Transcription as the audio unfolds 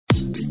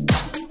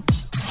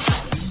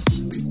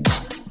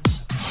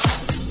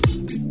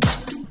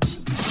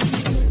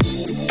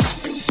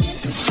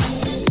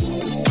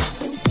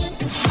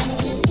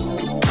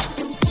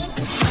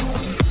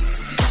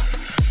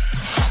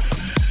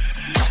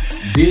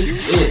This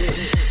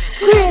is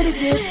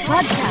Creative News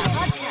Podcast.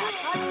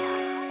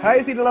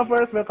 Hi, City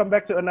Lovers. Welcome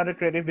back to another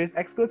Creative Days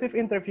exclusive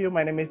interview.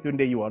 My name is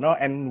Dunde Yuwono,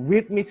 and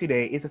with me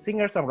today is a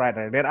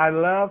singer-songwriter that I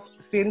love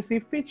since she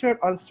featured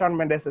on Shawn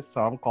Mendes'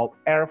 song called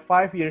Air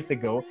 5 years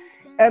ago.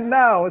 And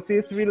now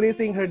she's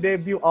releasing her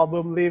debut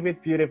album, Leave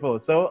It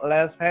Beautiful. So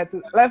let's have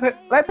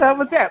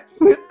a chat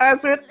with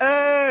Astrid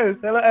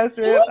Urs. Hello,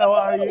 Astrid. How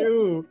are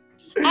you?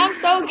 I'm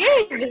so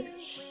good.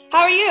 How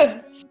are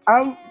you?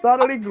 I'm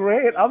totally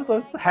great. I'm so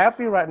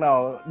happy right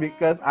now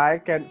because I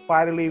can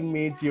finally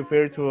meet you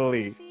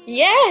virtually.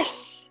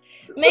 Yes.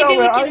 So Maybe where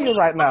we are can. you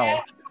right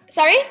now?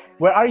 Sorry?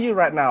 Where are you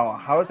right now?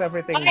 How is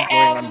everything I going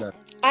on am. there?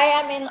 I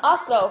am in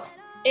Oslo,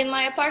 in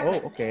my Oh,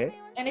 apartment, okay.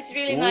 and it's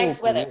really Ooh, nice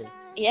weather. cool.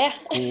 Yeah.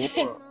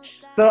 Cool.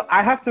 So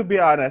I have to be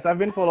honest, I've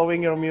been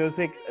following your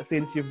music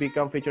since you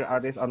become featured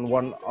artist on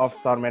one of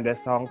Shawn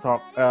Mendes'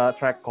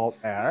 track called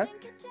Air.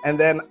 And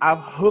then I've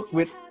hooked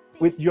with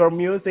your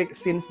music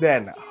since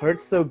then. Heard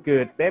So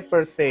Good,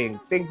 Paper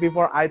Thing, Think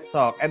Before I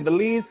Talk, and the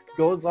list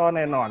goes on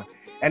and on.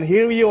 And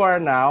here you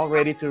are now,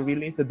 ready to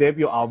release the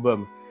debut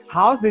album.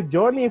 How's the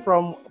journey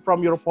from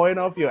your point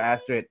of view,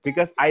 Astrid?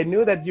 Because I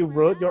knew that you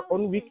wrote your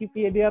own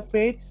Wikipedia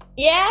page.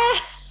 Yeah.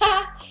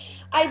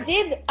 I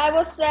did. I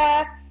was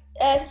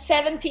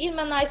 17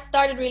 when I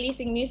started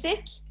releasing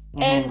music,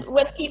 and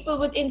when people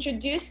would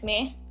introduce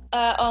me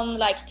on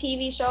like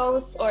TV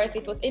shows or if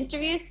it was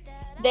interviews,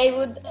 they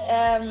would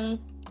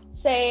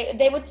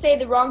say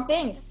the wrong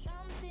things.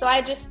 So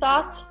I just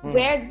thought,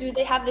 where do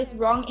they have this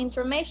wrong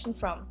information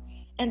from?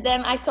 And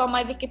then I saw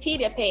my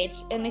Wikipedia page,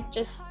 and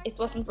it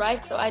wasn't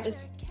right. So I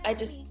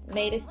just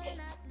made it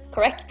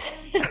correct.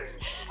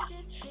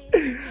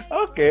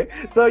 Okay,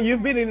 so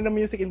you've been in the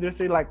music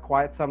industry like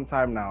quite some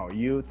time now.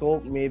 You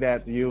told me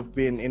that you've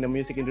been in the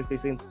music industry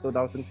since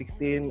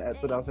 2016,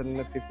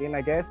 2015,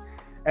 I guess.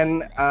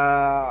 And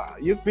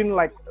you've been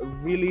like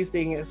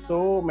releasing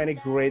so many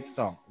great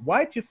songs.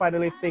 Why did you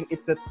finally think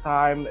it's the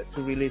time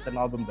to release an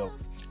album though?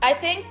 I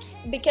think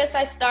because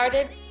I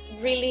started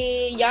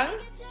really young,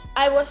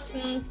 I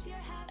wasn't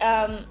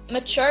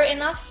mature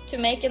enough to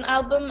make an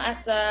album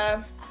as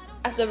a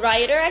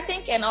writer, I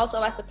think, and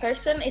also as a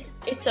person.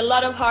 It's a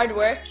lot of hard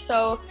work.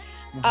 So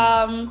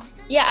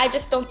I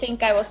just don't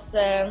think I was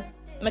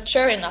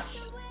mature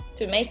enough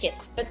to make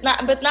it. But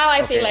now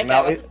I feel like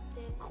I was.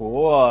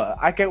 Cool.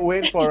 I can't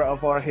wait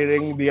for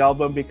hearing the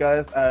album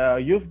because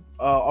you've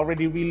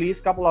already released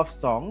a couple of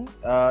songs,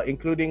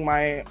 including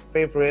my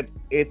favorite,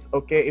 It's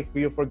Okay If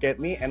You Forget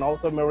Me, and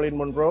also Marilyn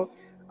Monroe.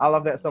 I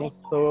love that song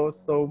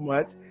so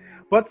much.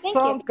 But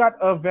song got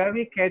a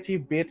very catchy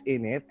beat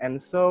in it.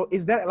 And so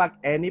is there like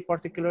any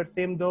particular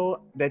theme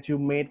though that you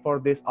made for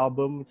this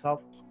album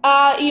itself?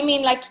 You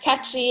mean like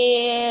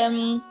catchy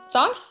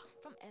songs?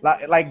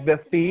 Like the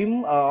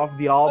theme of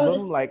the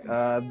album, like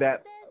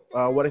that.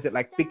 What is it,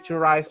 like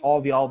picturize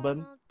all the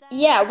album?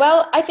 Yeah,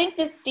 well, I think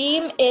the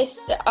theme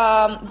is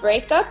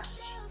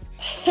breakups,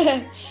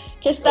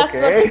 because that's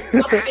what's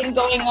been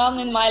going on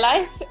in my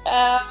life.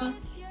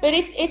 But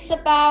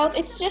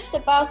it's just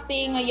about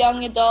being a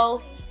young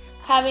adult,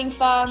 having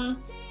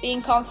fun,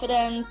 being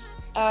confident,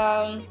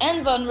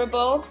 and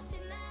vulnerable.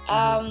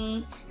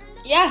 But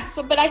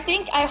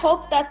I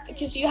hope that,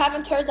 because you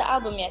haven't heard the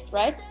album yet,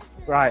 right?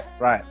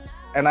 Right.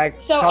 And I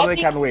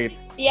can't wait.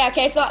 Yeah,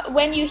 okay, so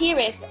when you hear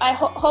it,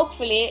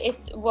 hopefully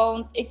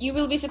you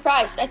will be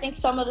surprised. I think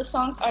some of the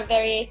songs are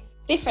very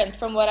different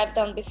from what I've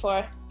done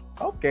before.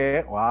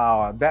 Okay,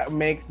 wow, that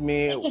makes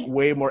me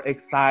way more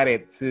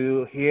excited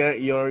to hear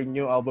your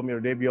new album,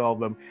 your debut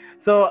album.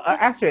 So,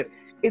 Astrid,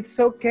 It's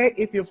Okay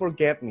If You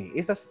Forget Me.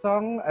 It's a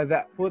song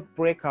that put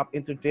breakup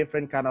into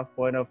different kind of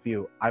point of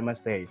view, I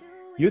must say.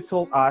 You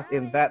told us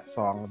in that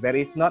song that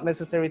it's not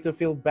necessary to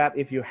feel bad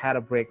if you had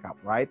a breakup,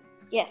 right?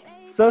 Yes.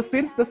 So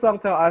since the song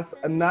tells us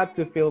not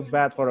to feel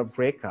bad for a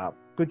breakup,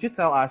 could you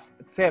tell us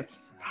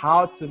tips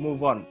how to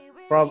move on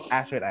from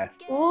Astrid S?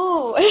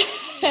 Ooh,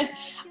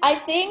 I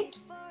think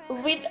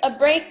with a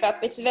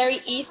breakup, it's very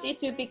easy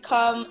to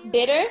become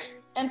bitter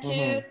and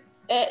to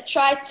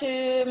try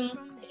to...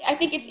 I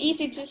think it's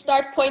easy to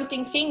start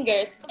pointing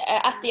fingers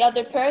at the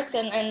other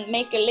person and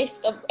make a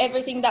list of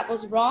everything that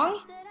was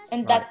wrong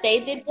and that they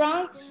did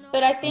wrong.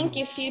 But I think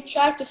if you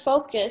try to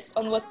focus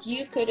on what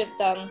you could have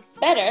done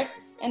better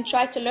and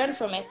try to learn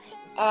from it,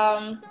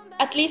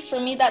 at least for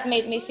me, that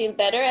made me feel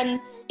better.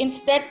 And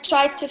instead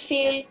try to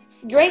feel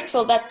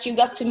grateful that you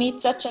got to meet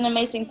such an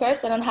amazing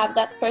person and have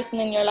that person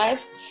in your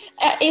life.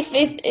 If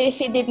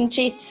he didn't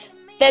cheat,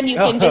 then you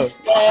can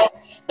just...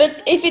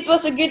 But if it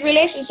was a good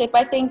relationship,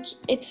 I think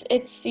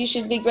it's you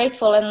should be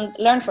grateful and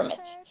learn from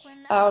it.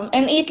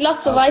 And eat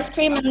lots of ice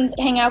cream and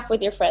hang out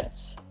with your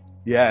friends.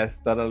 Yes,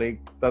 totally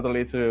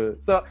true.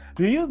 So,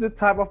 do you the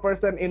type of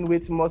person in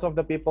which most of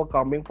the people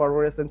coming for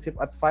relationship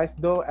advice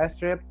though,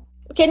 Astrid?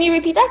 Can you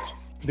repeat that?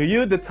 Do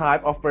you the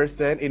type of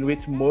person in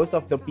which most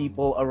of the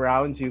people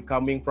around you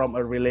coming from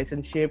a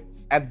relationship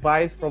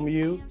advice from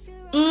you?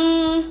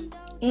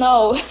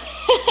 No.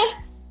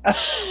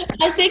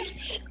 I think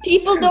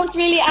people don't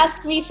really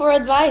ask me for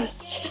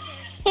advice.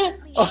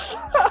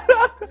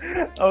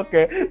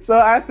 Okay, so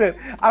Astrid,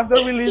 after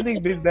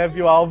releasing this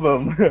debut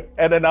album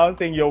and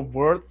announcing your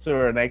world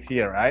tour next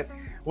year, right?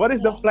 What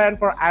is the plan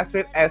for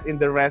Astrid S in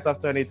the rest of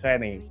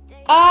 2020?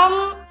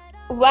 Wow.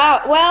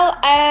 Well,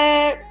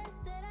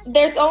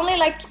 there's only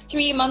like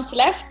 3 months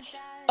left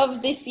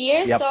of this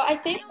year, Yep. so I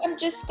think I'm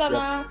just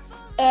gonna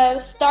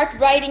start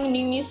writing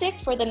new music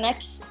for the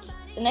next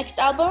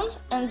album,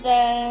 and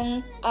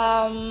then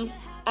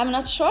I'm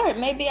not sure.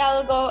 Maybe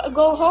I'll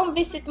go home,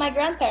 visit my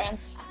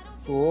grandparents.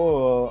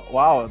 Cool.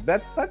 Wow,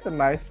 that's such a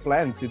nice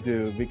plan to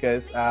do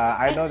because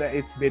I know that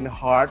it's been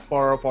hard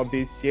for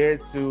this year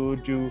to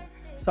do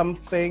some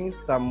things,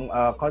 some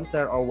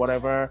concert or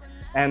whatever.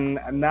 And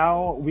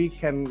now we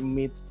can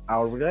meet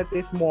our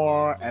relatives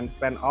more and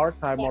spend our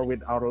time more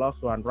with our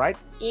loved one, right?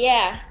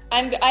 Yeah,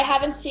 I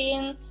haven't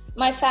seen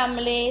my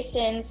family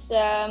since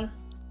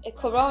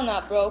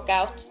Corona broke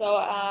out, so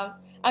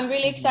I'm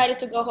really excited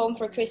to go home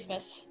for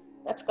Christmas.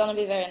 That's gonna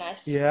be very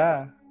nice.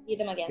 Yeah. See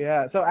them again.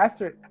 Yeah. So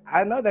Astrid,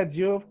 I know that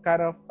you're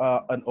kind of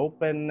an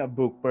open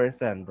book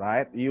person,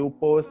 right? You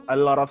post a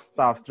lot of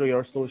stuff through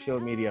your social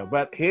media.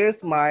 But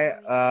here's my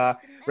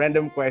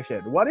random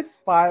question. What is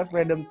 5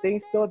 random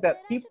things though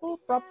that people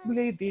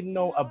probably didn't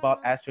know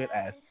about Astrid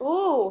S?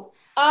 Ooh.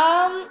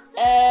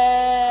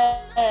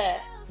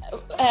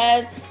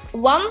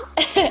 One,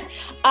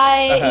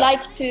 I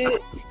like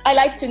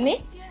to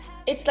knit.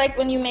 It's like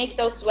when you make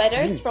those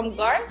sweaters from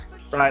yarn.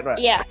 Right.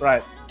 Yeah.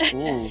 Right.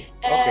 Ooh.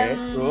 Okay.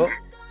 Cool.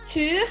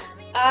 2,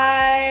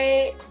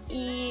 I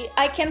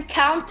can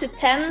count to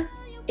 10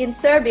 in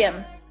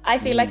Serbian. I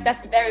feel like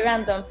that's very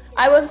random.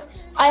 I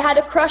had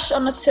a crush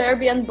on a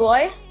Serbian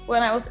boy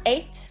when I was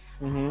 8.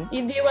 Mm-hmm.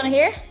 Do you want to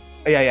hear?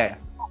 Yeah.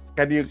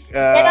 Can you?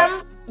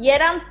 1, 2,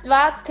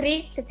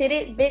 3, 4,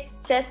 5,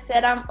 6,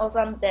 7,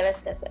 8, 9,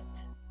 10.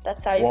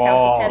 That's how you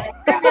count to 10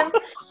 in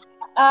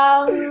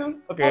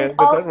Serbian. Okay. And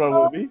The third one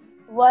also, will be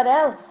what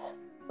else?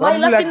 My probably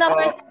lucky like,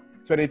 number is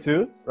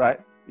 22, right?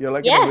 Your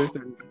lucky Yes. number is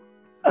 22.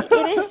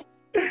 it is.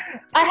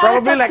 I have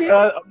Probably a like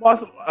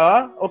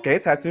tattoo. okay,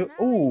 tattoo.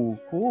 Ooh,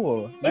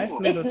 cool. Nice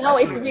little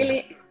It's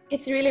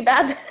tattoo. really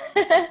bad.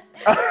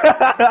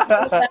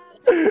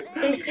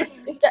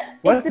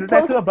 What's the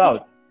tattoo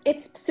about?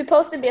 It's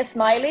supposed to be a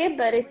smiley,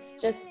 but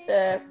it's just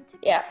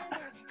yeah.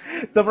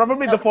 So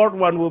probably the fourth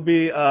one will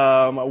be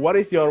what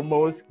is your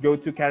most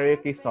go-to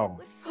karaoke song?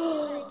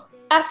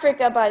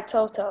 Africa by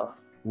Toto.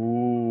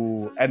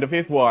 Ooh, and the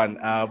fifth one,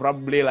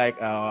 probably like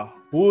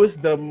who's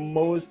the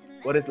most?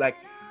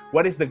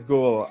 What is the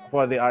goal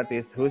for the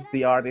artist? Who's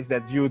the artist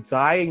that you're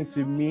dying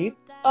to meet?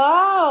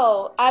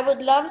 Oh, I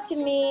would love to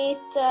meet.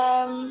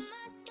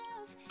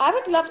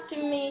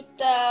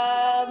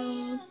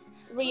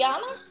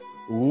 Rihanna.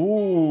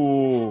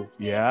 Ooh,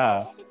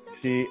 yeah.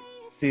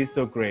 She's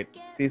so great.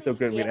 She's so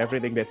great with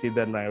everything that she's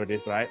done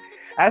nowadays, right?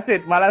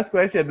 Astrid, my last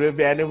question will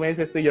be any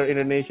message to your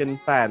Indonesian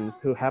fans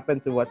who happen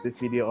to watch this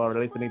video or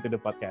listening to the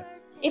podcast?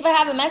 If I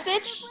have a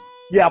message,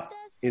 Yep.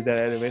 Is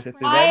there any message to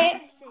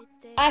them?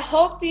 I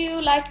hope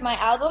you like my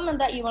album and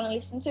that you want to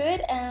listen to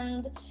it,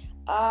 and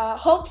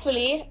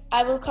hopefully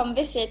I will come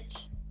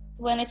visit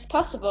when it's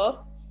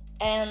possible,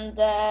 and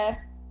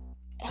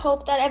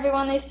hope that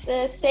everyone is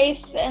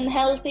safe and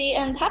healthy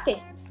and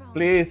happy.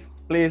 Please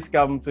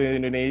come to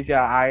Indonesia.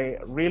 I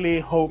really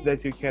hope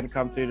that you can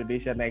come to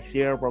Indonesia next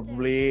year,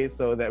 probably,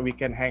 so that we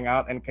can hang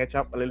out and catch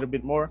up a little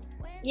bit more.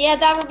 Yeah,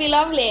 that would be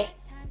lovely.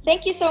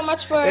 Thank you so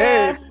much for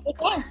your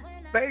time.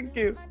 Thank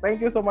you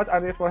so much,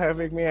 Astrid, for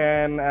having me,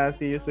 and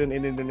see you soon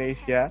in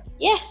Indonesia.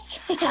 Yes.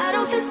 I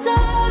don't feel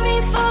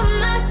sorry for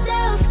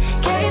myself.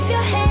 Care if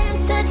your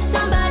hands touch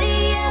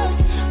somebody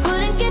else.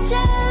 Wouldn't get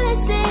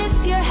jealous if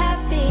you're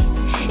happy.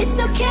 It's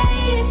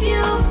okay if you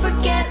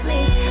forget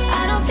me.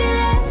 I don't feel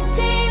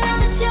empty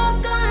now that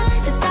you're gone.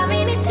 Just I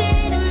mean it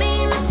didn't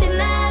mean nothing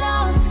at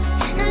all.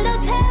 And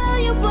I'll tell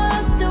you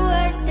what the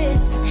worst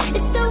is.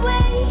 It's the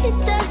way it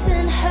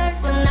doesn't hurt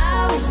when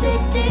I wish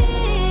it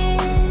did.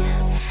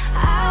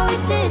 I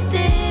wish it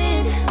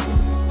did.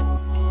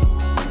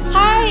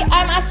 Hi,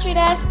 I'm Astrid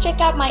S. Check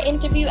out my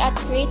interview at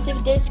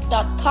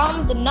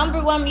creativedisc.com, the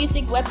 #1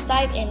 music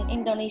website in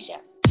Indonesia.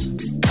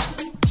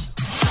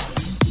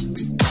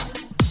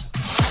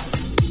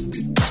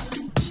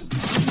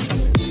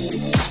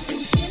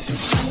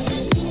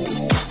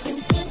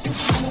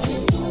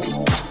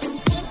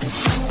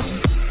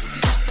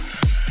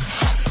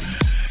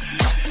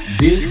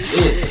 This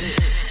is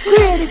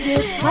Creative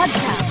Disc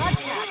Podcast.